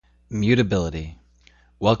Mutability.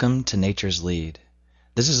 Welcome to Nature's Lead.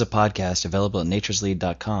 This is a podcast available at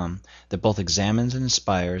natureslead.com that both examines and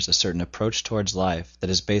inspires a certain approach towards life that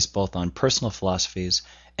is based both on personal philosophies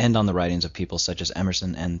and on the writings of people such as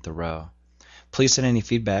Emerson and Thoreau. Please send any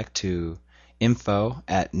feedback to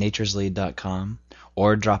info@natureslead.com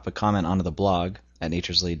or drop a comment onto the blog at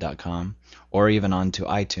natureslead.com or even onto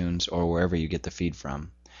iTunes or wherever you get the feed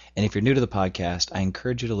from. And if you're new to the podcast, I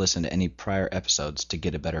encourage you to listen to any prior episodes to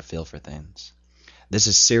get a better feel for things. This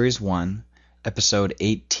is Series 1, Episode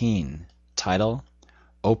 18, title,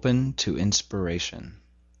 Open to Inspiration.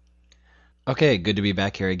 Okay, good to be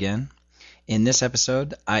back here again. In this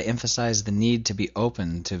episode, I emphasize the need to be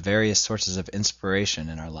open to various sources of inspiration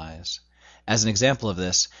in our lives. As an example of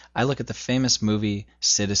this, I look at the famous movie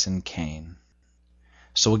Citizen Kane.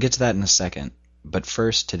 So we'll get to that in a second, but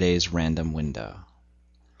first, today's random window.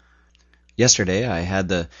 Yesterday, I had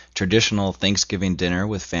the traditional Thanksgiving dinner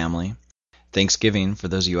with family. Thanksgiving, for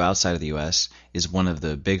those of you outside of the U.S., is one of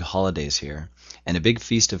the big holidays here, and a big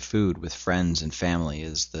feast of food with friends and family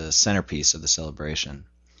is the centerpiece of the celebration.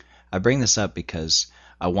 I bring this up because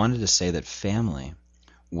I wanted to say that family,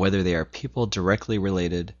 whether they are people directly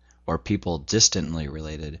related or people distantly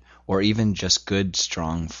related, or even just good,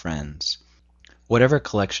 strong friends, whatever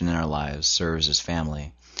collection in our lives serves as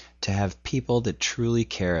family, to have people that truly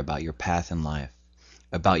care about your path in life,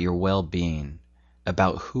 about your well-being,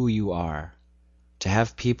 about who you are, to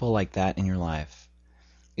have people like that in your life,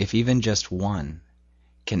 if even just one,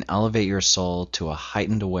 can elevate your soul to a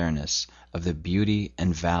heightened awareness of the beauty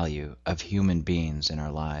and value of human beings in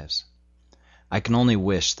our lives. I can only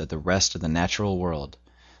wish that the rest of the natural world,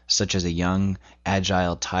 such as a young,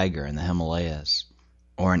 agile tiger in the Himalayas,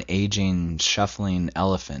 or an aging, shuffling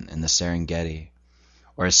elephant in the Serengeti,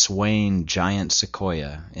 or a swaying giant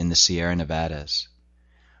sequoia in the Sierra Nevadas,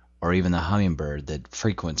 or even the hummingbird that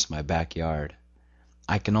frequents my backyard.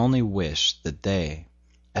 I can only wish that they,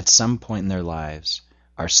 at some point in their lives,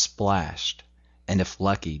 are splashed, and if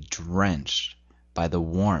lucky, drenched by the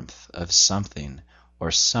warmth of something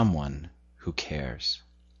or someone who cares.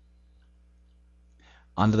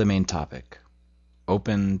 On to the main topic,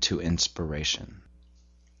 open to inspiration.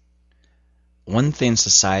 One thing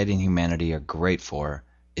society and humanity are great for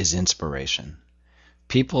is inspiration.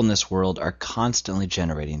 People in this world are constantly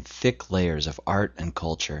generating thick layers of art and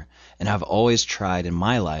culture, and I've always tried in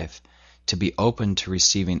my life to be open to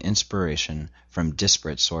receiving inspiration from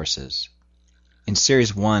disparate sources. In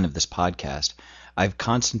Series 1 of this podcast, I've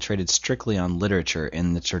concentrated strictly on literature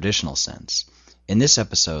in the traditional sense. In this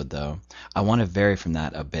episode, though, I want to vary from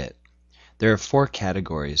that a bit. There are 4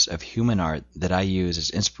 categories of human art that I use as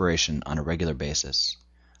inspiration on a regular basis: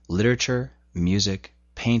 literature, music,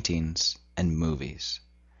 paintings, and movies.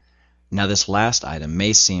 Now, this last item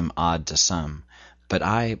may seem odd to some, but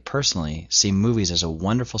I personally see movies as a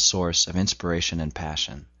wonderful source of inspiration and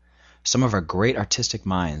passion. Some of our great artistic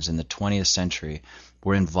minds in the 20th century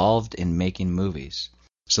were involved in making movies,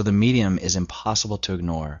 so the medium is impossible to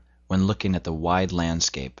ignore when looking at the wide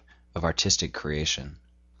landscape of artistic creation.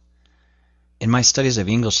 In my studies of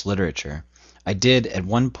English literature, I did at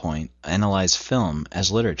one point analyze film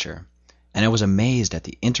as literature, and I was amazed at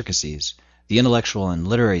the intricacies, the intellectual and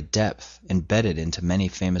literary depth embedded into many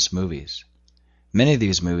famous movies. Many of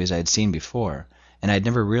these movies I had seen before, and I had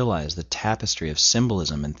never realized the tapestry of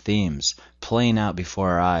symbolism and themes playing out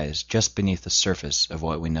before our eyes just beneath the surface of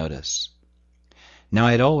what we notice. Now,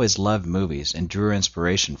 I had always loved movies and drew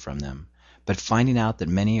inspiration from them, but finding out that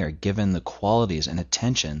many are given the qualities and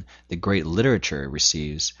attention that great literature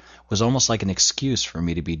receives was almost like an excuse for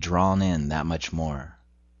me to be drawn in that much more.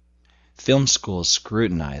 Film schools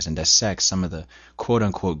scrutinize and dissect some of the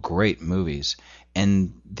quote-unquote great movies,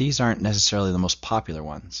 and these aren't necessarily the most popular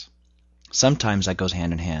ones. Sometimes that goes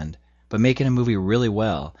hand in hand, but making a movie really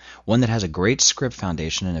well, one that has a great script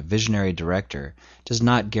foundation and a visionary director, does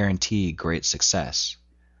not guarantee great success.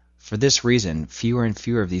 For this reason, fewer and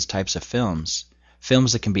fewer of these types of films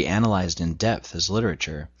that can be analyzed in depth as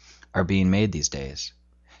literature, are being made these days.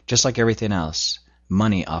 Just like everything else,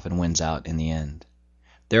 money often wins out in the end.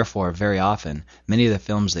 Therefore, very often, many of the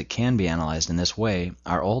films that can be analyzed in this way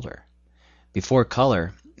are older. Before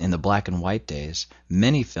color, in the black and white days,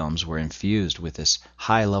 many films were infused with this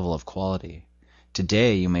high level of quality.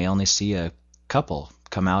 Today, you may only see a couple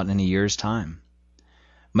come out in a year's time.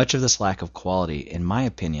 Much of this lack of quality, in my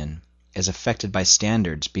opinion, is affected by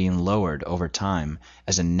standards being lowered over time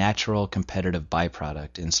as a natural competitive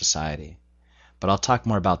byproduct in society. But I'll talk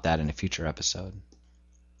more about that in a future episode.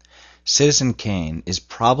 Citizen Kane is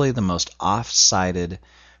probably the most oft-cited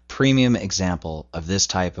premium example of this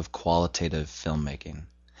type of qualitative filmmaking.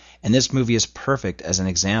 And this movie is perfect as an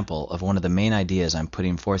example of one of the main ideas I'm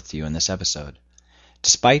putting forth to you in this episode.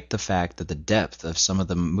 Despite the fact that the depth of some of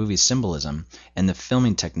the movie's symbolism and the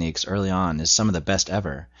filming techniques early on is some of the best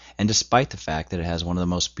ever, and despite the fact that it has one of the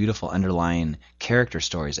most beautiful underlying character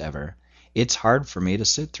stories ever, it's hard for me to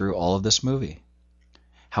sit through all of this movie.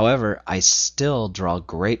 However, I still draw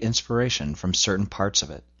great inspiration from certain parts of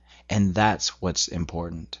it, and that's what's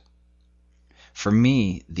important. For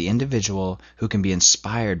me, the individual who can be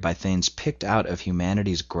inspired by things picked out of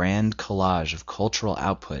humanity's grand collage of cultural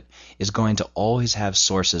output is going to always have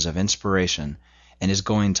sources of inspiration and is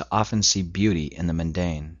going to often see beauty in the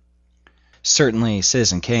mundane. Certainly,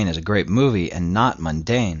 Citizen Kane is a great movie and not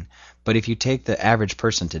mundane, but if you take the average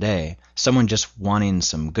person today, someone just wanting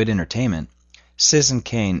some good entertainment, Citizen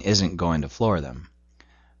Kane isn't going to floor them.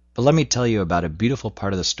 But let me tell you about a beautiful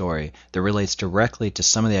part of the story that relates directly to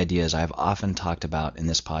some of the ideas I've often talked about in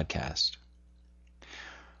this podcast.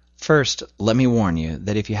 First, let me warn you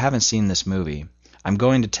that if you haven't seen this movie, I'm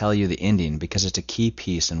going to tell you the ending because it's a key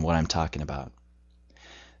piece in what I'm talking about.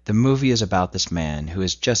 The movie is about this man who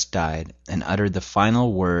has just died and uttered the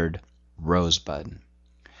final word, Rosebud.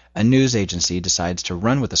 A news agency decides to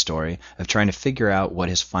run with the story of trying to figure out what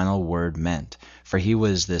his final word meant, for he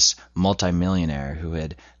was this multimillionaire who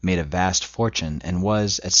had made a vast fortune and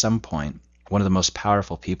was, at some point, one of the most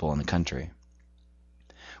powerful people in the country.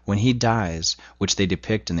 When he dies, which they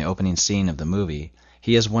depict in the opening scene of the movie,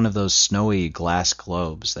 he is one of those snowy glass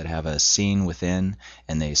globes that have a scene within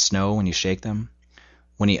and they snow when you shake them.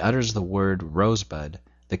 When he utters the word Rosebud,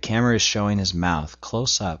 the camera is showing his mouth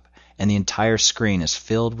close up and the entire screen is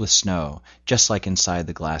filled with snow, just like inside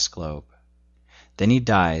the glass globe. Then he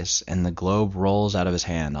dies, and the globe rolls out of his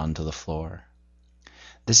hand onto the floor.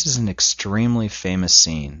 This is an extremely famous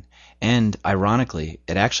scene, and, ironically,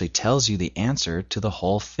 it actually tells you the answer to the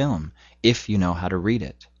whole film, if you know how to read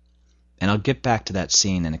it. And I'll get back to that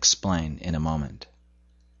scene and explain in a moment.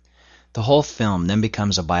 The whole film then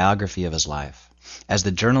becomes a biography of his life, as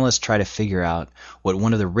the journalists try to figure out what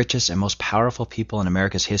one of the richest and most powerful people in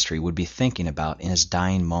America's history would be thinking about in his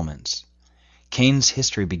dying moments. Kane's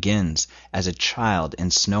history begins as a child in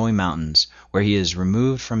snowy mountains where he is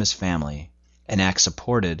removed from his family and acts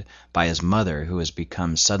supported by his mother who has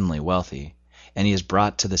become suddenly wealthy, and he is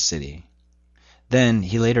brought to the city. Then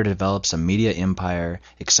he later develops a media empire,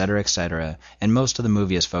 etc., and most of the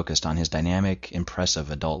movie is focused on his dynamic,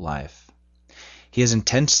 impressive adult life. He is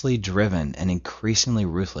intensely driven and increasingly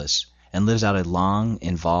ruthless, and lives out a long,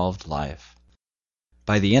 involved life.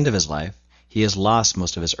 By the end of his life, he has lost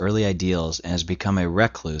most of his early ideals and has become a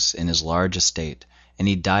recluse in his large estate, and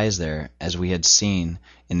he dies there as we had seen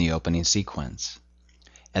in the opening sequence.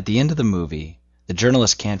 At the end of the movie, the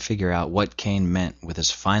journalist can't figure out what Kane meant with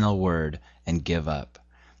his final word and give up.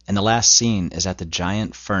 And the last scene is at the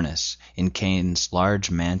giant furnace in Kane's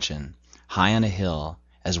large mansion, high on a hill,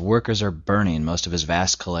 as workers are burning most of his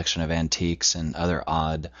vast collection of antiques and other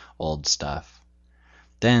odd old stuff.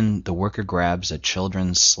 Then the worker grabs a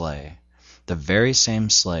children's sleigh, the very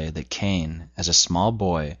same sleigh that Kane, as a small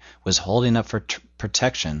boy, was holding up for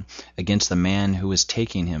protection against the man who was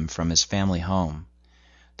taking him from his family home.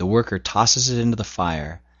 The worker tosses it into the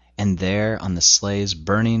fire, and there on the sleigh's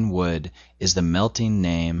burning wood is the melting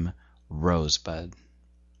name Rosebud.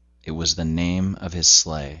 It was the name of his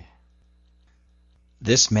sleigh.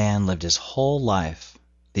 This man lived his whole life,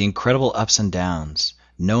 the incredible ups and downs,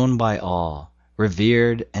 known by all,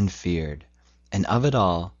 revered and feared, and of it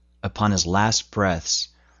all, upon his last breaths,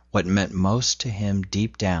 what meant most to him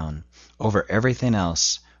deep down, over everything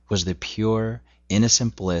else, was the pure,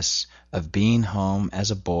 innocent bliss of being home as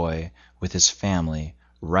a boy with his family,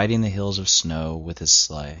 riding the hills of snow with his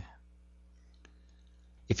sleigh.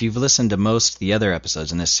 If you've listened to most of the other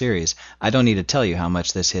episodes in this series, I don't need to tell you how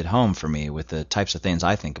much this hit home for me with the types of things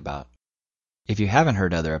I think about. If you haven't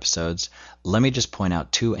heard other episodes, let me just point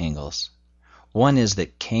out two angles. One is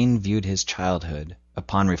that Kane viewed his childhood,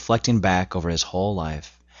 upon reflecting back over his whole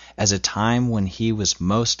life, as a time when he was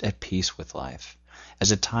most at peace with life,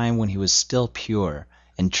 as a time when he was still pure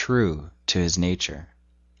and true to his nature.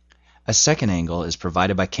 A second angle is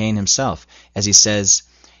provided by Kane himself, as he says,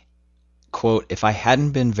 quote, "If I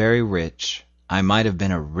hadn't been very rich, I might have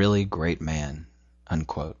been a really great man,"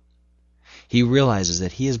 unquote. He realizes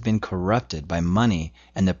that he has been corrupted by money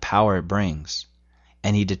and the power it brings,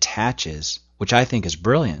 and he detaches, which I think is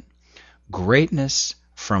brilliant, greatness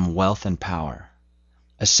from wealth and power,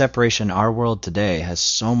 a separation our world today has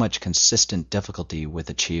so much consistent difficulty with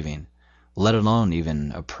achieving, let alone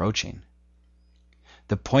even approaching.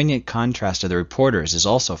 The poignant contrast of the reporters is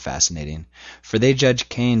also fascinating, for they judge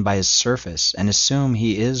Kane by his surface and assume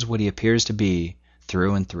he is what he appears to be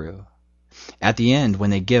through and through. At the end, when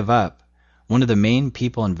they give up, one of the main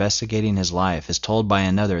people investigating his life is told by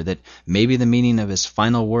another that maybe the meaning of his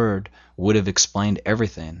final word would have explained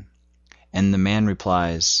everything. And the man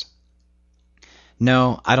replies,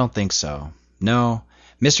 "No, I don't think so. No,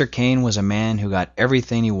 Mr. Cain was a man who got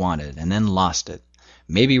everything he wanted and then lost it.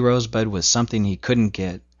 Maybe Rosebud was something he couldn't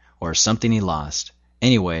get, or something he lost.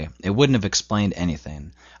 Anyway, it wouldn't have explained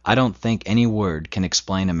anything. I don't think any word can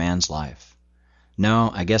explain a man's life.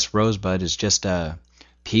 No, I guess Rosebud is just a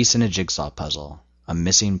piece in a jigsaw puzzle, a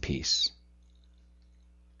missing piece."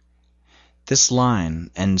 This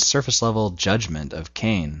line and surface-level judgment of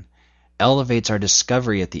Cain elevates our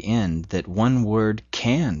discovery at the end that one word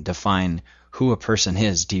can define who a person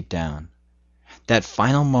is deep down. That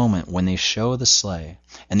final moment when they show the sleigh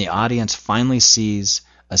and the audience finally sees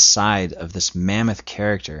a side of this mammoth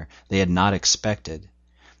character they had not expected,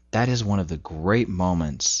 that is one of the great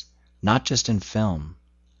moments, not just in film,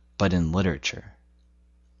 but in literature.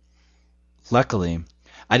 Luckily,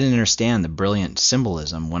 I didn't understand the brilliant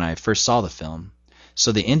symbolism when I first saw the film,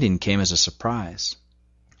 so the ending came as a surprise.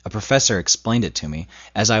 A professor explained it to me,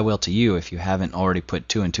 as I will to you if you haven't already put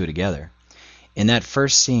two and two together. In that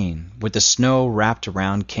first scene, with the snow wrapped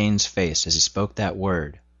around Cain's face as he spoke that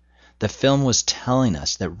word, the film was telling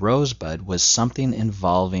us that Rosebud was something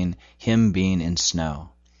involving him being in snow,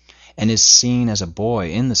 and his scene as a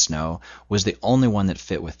boy in the snow was the only one that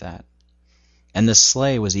fit with that. And the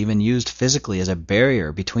sleigh was even used physically as a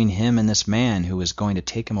barrier between him and this man who was going to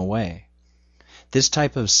take him away. This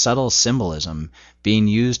type of subtle symbolism being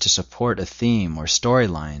used to support a theme or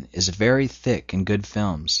storyline is very thick in good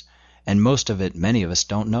films, and most of it many of us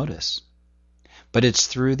don't notice. But it's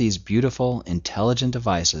through these beautiful, intelligent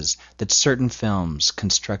devices that certain films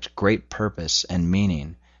construct great purpose and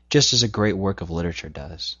meaning, just as a great work of literature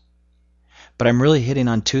does. But I'm really hitting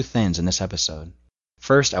on two things in this episode.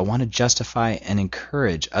 First, I want to justify and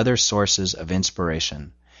encourage other sources of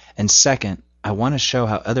inspiration. And second, I want to show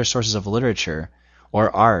how other sources of literature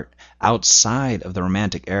or art outside of the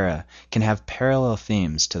Romantic era can have parallel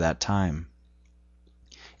themes to that time.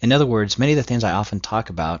 In other words, many of the things I often talk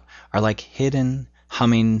about are like hidden,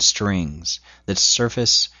 humming strings that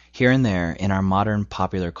surface here and there in our modern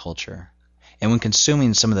popular culture. And when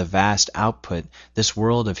consuming some of the vast output this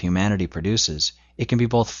world of humanity produces, it can be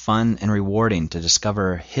both fun and rewarding to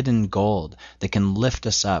discover hidden gold that can lift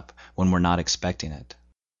us up when we're not expecting it.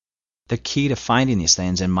 The key to finding these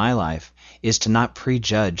things in my life is to not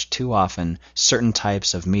prejudge too often certain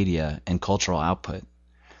types of media and cultural output.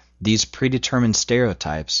 These predetermined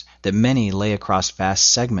stereotypes that many lay across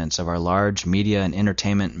vast segments of our large media and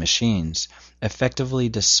entertainment machines effectively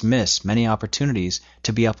dismiss many opportunities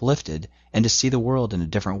to be uplifted and to see the world in a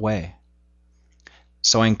different way.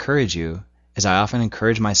 So I encourage you, as I often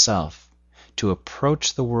encourage myself, to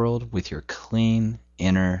approach the world with your clean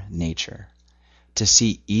inner nature, to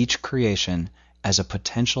see each creation as a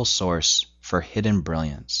potential source for hidden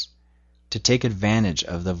brilliance, to take advantage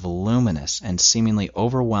of the voluminous and seemingly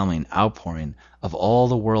overwhelming outpouring of all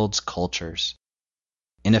the world's cultures,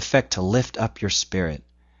 in effect to lift up your spirit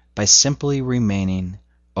by simply remaining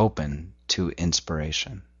open to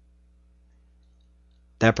inspiration.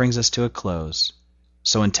 That brings us to a close,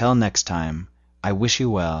 so until next time, I wish you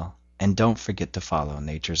well, and don't forget to follow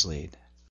nature's lead.